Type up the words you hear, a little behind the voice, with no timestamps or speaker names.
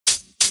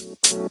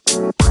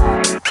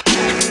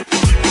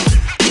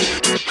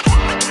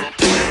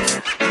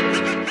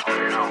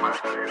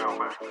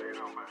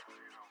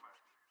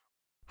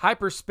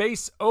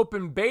Hyperspace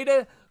Open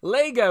Beta,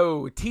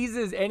 LEGO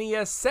teases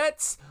NES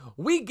sets.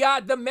 We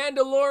got The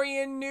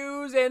Mandalorian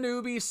news and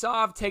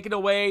Ubisoft taking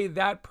away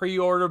that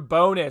pre-order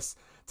bonus.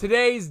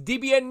 Today's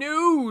DBN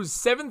News,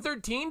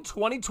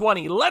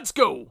 7/13/2020. Let's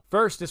go!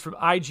 First is from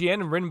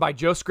IGN and written by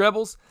Joe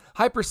Screbbles.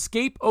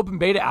 Hyperscape Open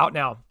Beta out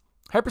now.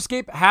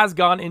 Hyperscape has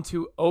gone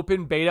into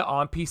Open Beta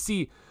on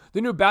PC.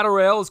 The new Battle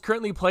Royale is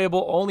currently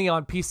playable only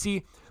on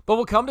PC, but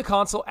will come to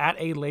console at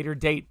a later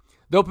date.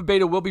 The Open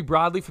Beta will be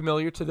broadly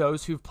familiar to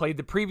those who've played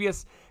the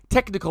previous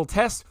technical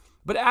test,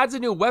 but adds a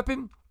new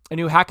weapon, a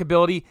new hack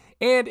ability,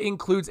 and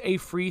includes a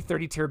free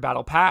 30-tier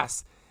battle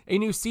pass. A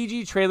new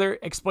CG trailer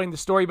explained the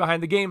story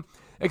behind the game,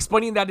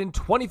 explaining that in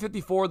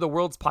 2054, the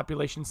world's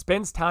population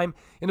spends time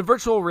in a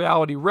virtual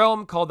reality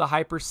realm called the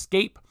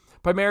Hyperscape,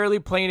 primarily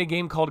playing a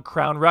game called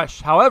Crown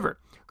Rush. However,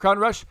 Crown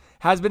Rush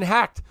has been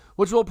hacked,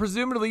 which will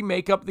presumably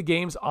make up the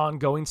game's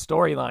ongoing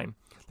storyline.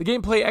 The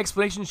gameplay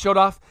explanation showed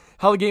off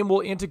how the game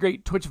will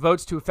integrate Twitch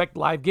votes to affect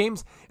live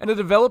games, and a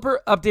developer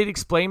update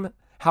explained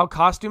how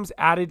costumes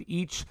added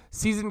each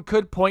season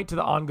could point to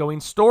the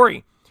ongoing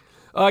story.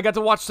 I got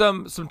to watch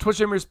some Twitch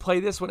streamers play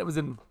this when it was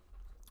in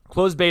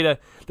closed beta.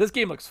 This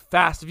game looks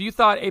fast. If you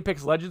thought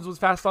Apex Legends was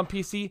fast on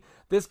PC,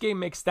 this game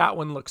makes that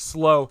one look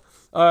slow.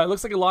 It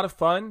looks like a lot of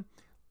fun.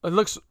 It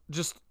looks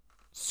just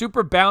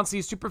super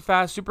bouncy, super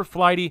fast, super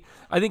flighty.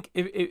 I think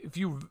if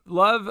you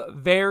love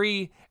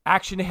very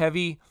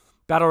action-heavy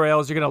Battle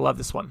Royales, you're going to love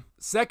this one.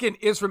 Second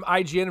is from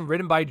IGN and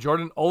written by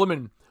Jordan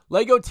Oloman.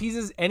 LEGO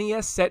teases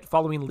NES set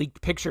following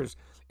leaked pictures.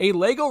 A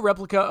LEGO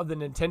replica of the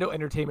Nintendo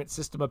Entertainment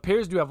System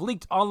appears to have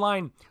leaked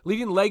online,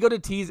 leading LEGO to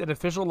tease an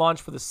official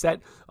launch for the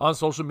set on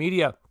social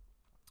media.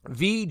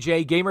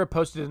 VJ Gamer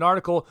posted an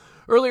article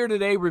earlier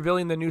today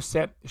revealing the new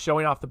set,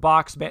 showing off the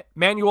box,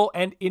 manual,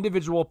 and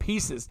individual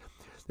pieces.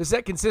 The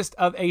set consists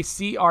of a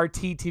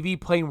CRT TV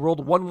playing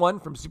World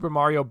 1-1 from Super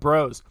Mario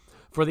Bros.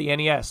 For the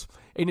NES,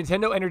 a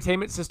Nintendo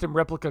Entertainment System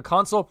replica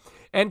console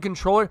and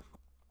controller,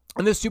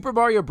 and the Super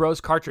Mario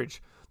Bros.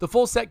 Cartridge. The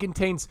full set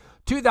contains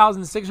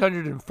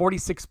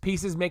 2,646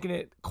 pieces, making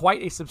it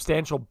quite a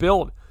substantial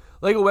build.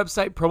 LEGO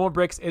website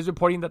Promobricks is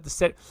reporting that the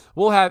set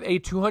will have a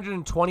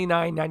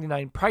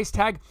 $229.99 price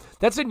tag.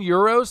 That's in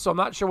euros, so I'm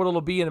not sure what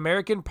it'll be in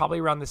American, probably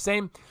around the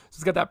same. So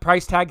it's got that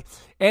price tag,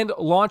 and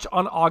launch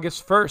on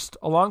August 1st,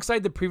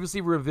 alongside the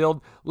previously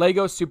revealed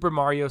LEGO Super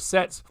Mario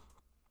sets.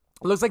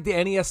 It looks like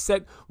the NES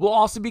set will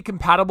also be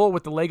compatible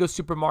with the LEGO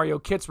Super Mario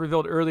kits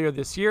revealed earlier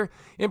this year.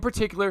 In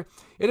particular,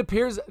 it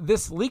appears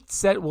this leaked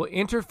set will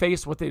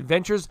interface with the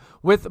Adventures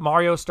with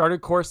Mario starter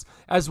course,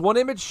 as one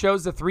image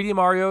shows the 3D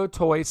Mario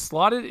toy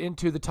slotted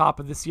into the top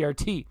of the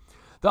CRT.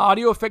 The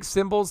audio effects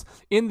symbols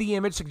in the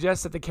image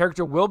suggest that the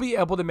character will be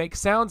able to make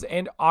sounds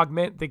and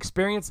augment the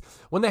experience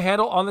when the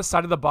handle on the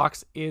side of the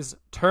box is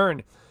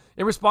turned.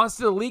 In response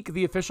to the leak,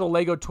 the official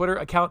LEGO Twitter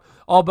account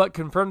all but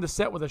confirmed the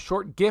set with a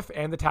short GIF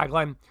and the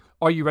tagline,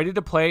 "Are you ready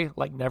to play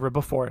like never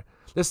before?"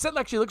 The set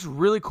actually looks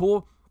really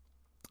cool.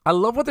 I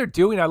love what they're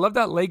doing. I love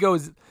that LEGO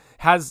is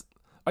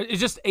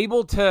just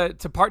able to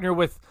partner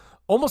with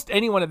almost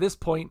anyone at this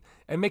point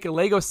and make a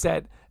LEGO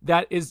set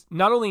that is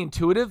not only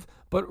intuitive,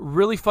 but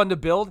really fun to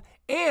build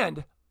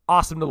and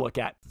awesome to look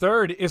at.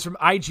 Third is from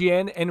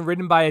IGN and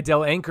written by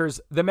Adele Ankers.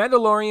 The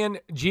Mandalorian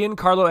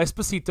Giancarlo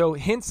Esposito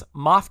hints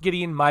Moff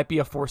Gideon might be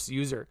a Force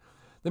user.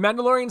 The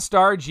Mandalorian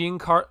star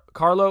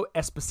Giancarlo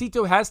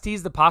Esposito has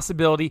teased the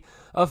possibility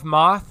of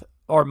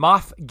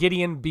Moff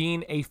Gideon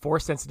being a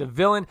Force-sensitive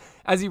villain,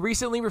 as he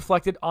recently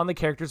reflected on the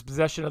character's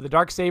possession of the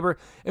Darksaber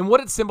and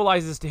what it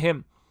symbolizes to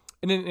him.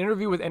 In an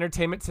interview with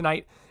Entertainment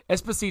Tonight,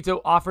 Esposito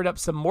offered up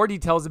some more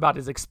details about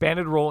his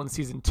expanded role in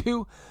Season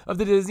 2 of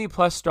the Disney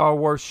Plus Star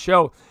Wars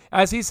show,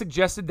 as he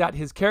suggested that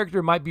his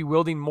character might be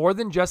wielding more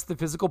than just the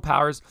physical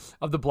powers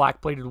of the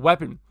black-bladed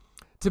weapon.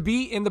 To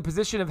be in the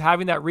position of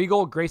having that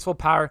regal, graceful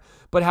power,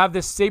 but have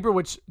this saber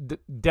which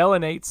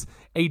delineates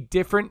a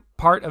different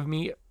part of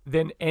me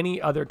than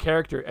any other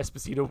character,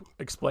 Esposito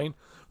explained,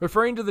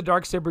 referring to the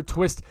Darksaber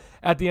twist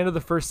at the end of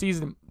the first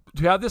season.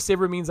 To have this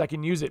saber means I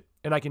can use it,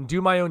 and I can do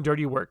my own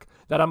dirty work,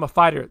 that I'm a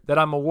fighter, that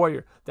I'm a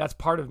warrior, that's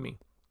part of me.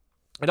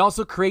 It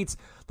also creates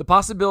the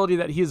possibility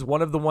that he is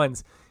one of the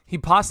ones. He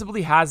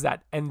possibly has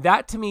that, and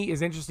that to me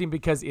is interesting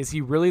because is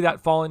he really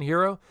that fallen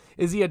hero?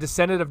 Is he a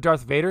descendant of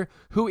Darth Vader?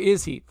 Who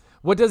is he?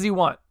 What does he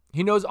want?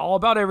 He knows all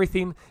about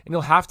everything, and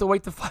you'll have to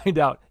wait to find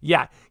out.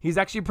 Yeah, he's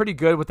actually pretty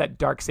good with that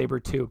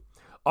Darksaber too.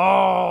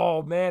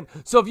 Oh, man.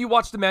 So if you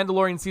watch The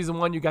Mandalorian Season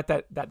 1, you got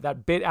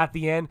that bit at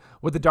the end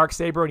with the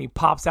Darksaber and he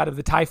pops out of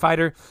the TIE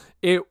Fighter.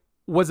 It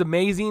was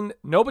amazing.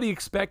 Nobody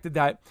expected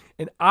that.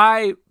 And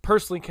I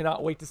personally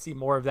cannot wait to see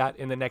more of that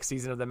in the next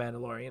season of The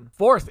Mandalorian.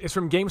 Fourth is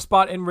from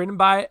GameSpot and written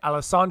by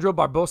Alessandro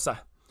Barbosa.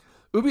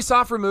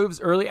 Ubisoft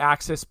removes early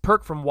access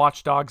perk from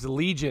Watch Dogs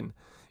Legion.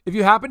 If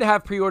you happen to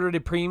have pre-ordered a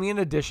premium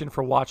edition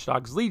for Watch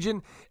Dogs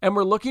Legion and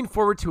were looking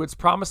forward to its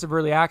promise of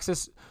early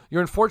access,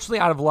 you're unfortunately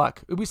out of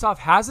luck. Ubisoft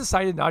has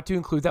decided not to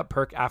include that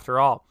perk after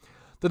all.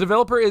 The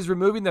developer is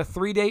removing the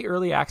 3-day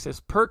early access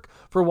perk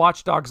for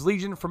Watch Dogs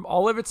Legion from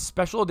all of its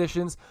special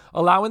editions,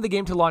 allowing the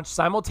game to launch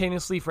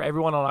simultaneously for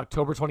everyone on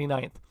October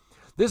 29th.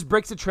 This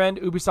breaks a trend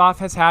Ubisoft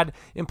has had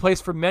in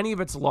place for many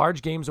of its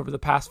large games over the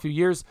past few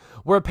years,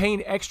 where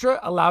paying extra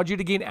allowed you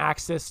to gain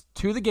access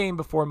to the game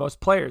before most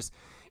players.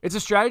 It's a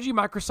strategy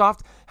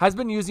Microsoft has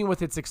been using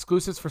with its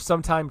exclusives for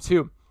some time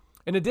too.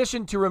 In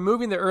addition to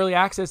removing the early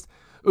access,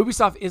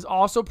 Ubisoft is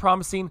also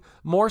promising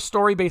more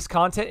story-based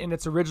content in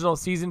its original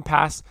season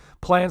pass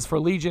plans for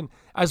Legion,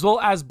 as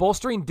well as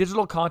bolstering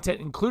digital content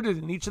included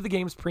in each of the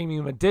game's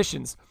premium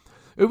editions.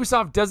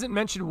 Ubisoft doesn't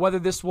mention whether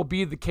this will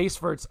be the case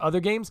for its other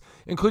games,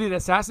 including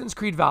Assassin's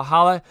Creed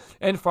Valhalla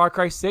and Far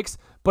Cry 6,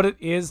 but it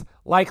is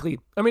likely.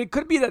 I mean, it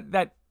could be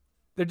that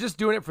they're just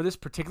doing it for this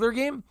particular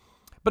game,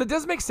 but it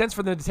does make sense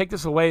for them to take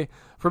this away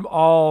from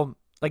all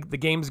like the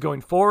games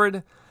going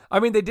forward. I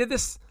mean, they did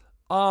this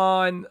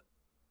on...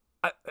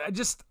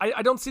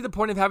 I don't see the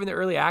point of having the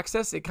early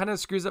access. It kind of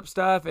screws up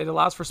stuff. It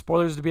allows for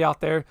spoilers to be out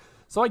there.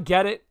 So I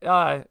get it.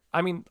 I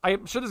mean,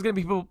 I'm sure there's going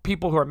to be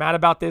people who are mad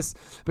about this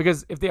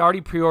because if they already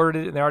pre-ordered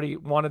it and they already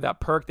wanted that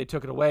perk, they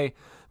took it away.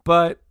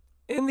 But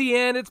in the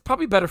end, it's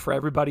probably better for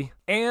everybody.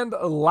 And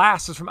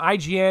last is from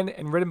IGN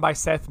and written by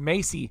Seth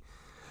Macy.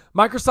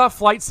 Microsoft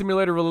Flight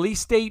Simulator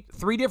release date,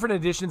 3 different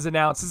editions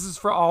announced. This is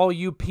for all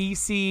you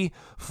PC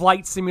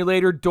Flight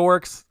Simulator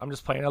dorks. I'm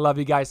just playing. I love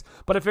you guys.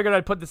 But I figured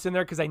I'd put this in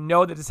there because I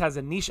know that this has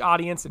a niche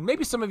audience, and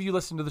maybe some of you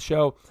listen to the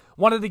show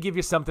wanted to give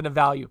you something of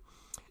value.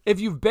 If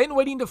you've been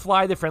waiting to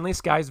fly the friendly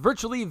skies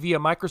virtually via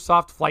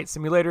Microsoft Flight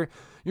Simulator,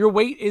 your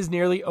wait is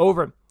nearly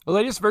over. The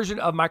latest version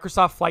of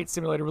Microsoft Flight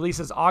Simulator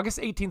releases August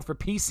 18th for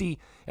PC,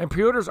 and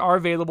pre-orders are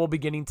available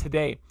beginning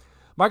today.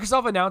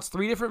 Microsoft announced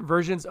 3 different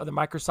versions of the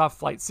Microsoft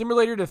Flight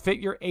Simulator to fit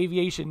your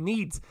aviation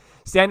needs: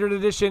 Standard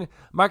Edition,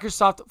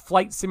 Microsoft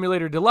Flight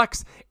Simulator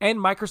Deluxe, and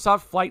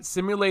Microsoft Flight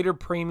Simulator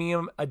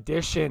Premium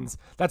Editions.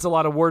 That's a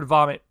lot of word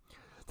vomit.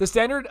 The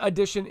Standard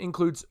Edition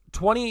includes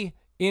 20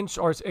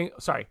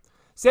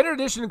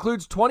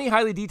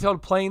 highly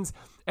detailed planes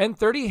and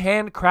 30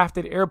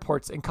 handcrafted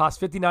airports and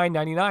costs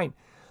 $59.99.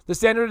 The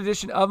Standard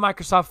Edition of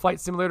Microsoft Flight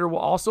Simulator will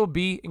also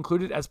be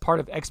included as part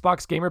of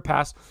Xbox Gamer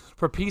Pass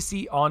for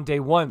PC on day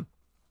 1.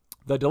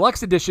 The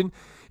Deluxe Edition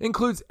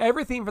includes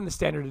everything from the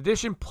Standard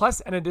Edition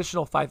plus an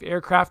additional 5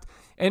 aircraft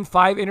and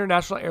 5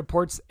 international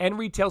airports and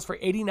retails for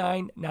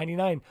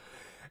 $89.99.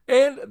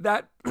 And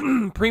that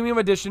Premium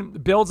Edition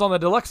builds on the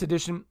Deluxe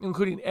Edition,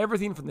 including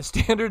everything from the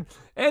Standard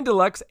and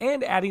Deluxe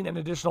and adding an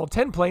additional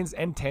 10 planes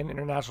and 10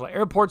 international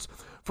airports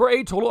for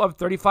a total of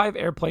 35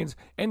 airplanes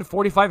and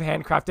 45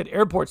 handcrafted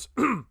airports.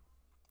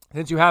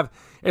 Since you have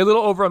a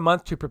little over a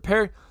month to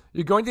prepare,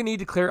 you're going to need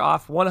to clear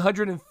off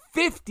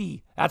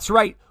 150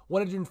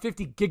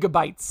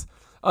 gigabytes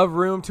of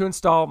room to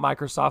install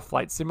Microsoft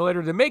Flight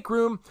Simulator to make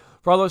room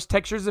for all those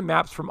textures and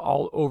maps from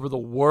all over the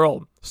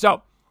world.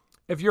 So,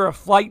 if you're a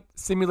Flight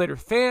Simulator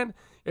fan,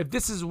 if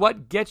this is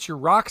what gets your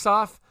rocks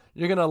off,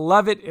 you're going to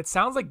love it. It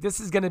sounds like this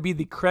is going to be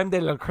the creme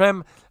de la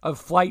creme of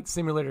Flight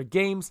Simulator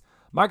games.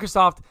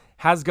 Microsoft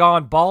has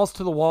gone balls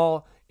to the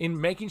wall in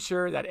making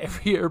sure that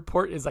every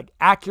airport is like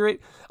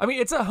accurate. I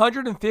mean, it's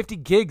 150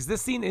 gigs.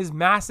 This thing is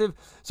massive,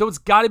 so it's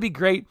got to be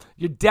great.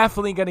 You're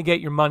definitely going to get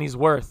your money's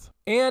worth.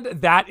 And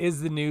that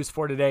is the news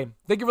for today.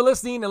 Thank you for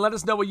listening, and let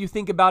us know what you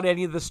think about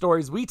any of the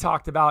stories we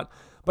talked about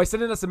by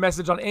sending us a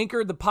message on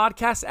Anchor, the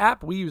podcast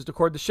app we use to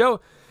record the show.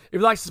 If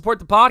you'd like to support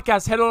the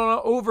podcast, head on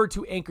over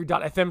to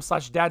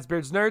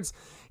anchor.fm/dadsbeardsnerds.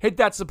 Hit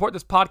that support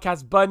this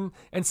podcast button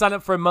and sign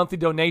up for a monthly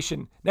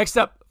donation. Next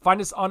up,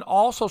 find us on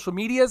all social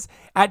medias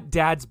at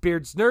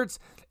dadsbeardsnerds.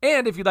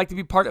 And if you'd like to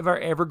be part of our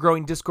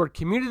ever-growing Discord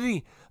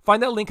community,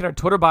 find that link in our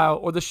Twitter bio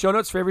or the show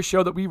notes for every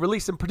show that we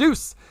release and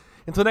produce.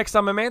 Until next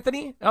time, I'm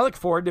Anthony, and I look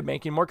forward to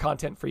making more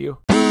content for you.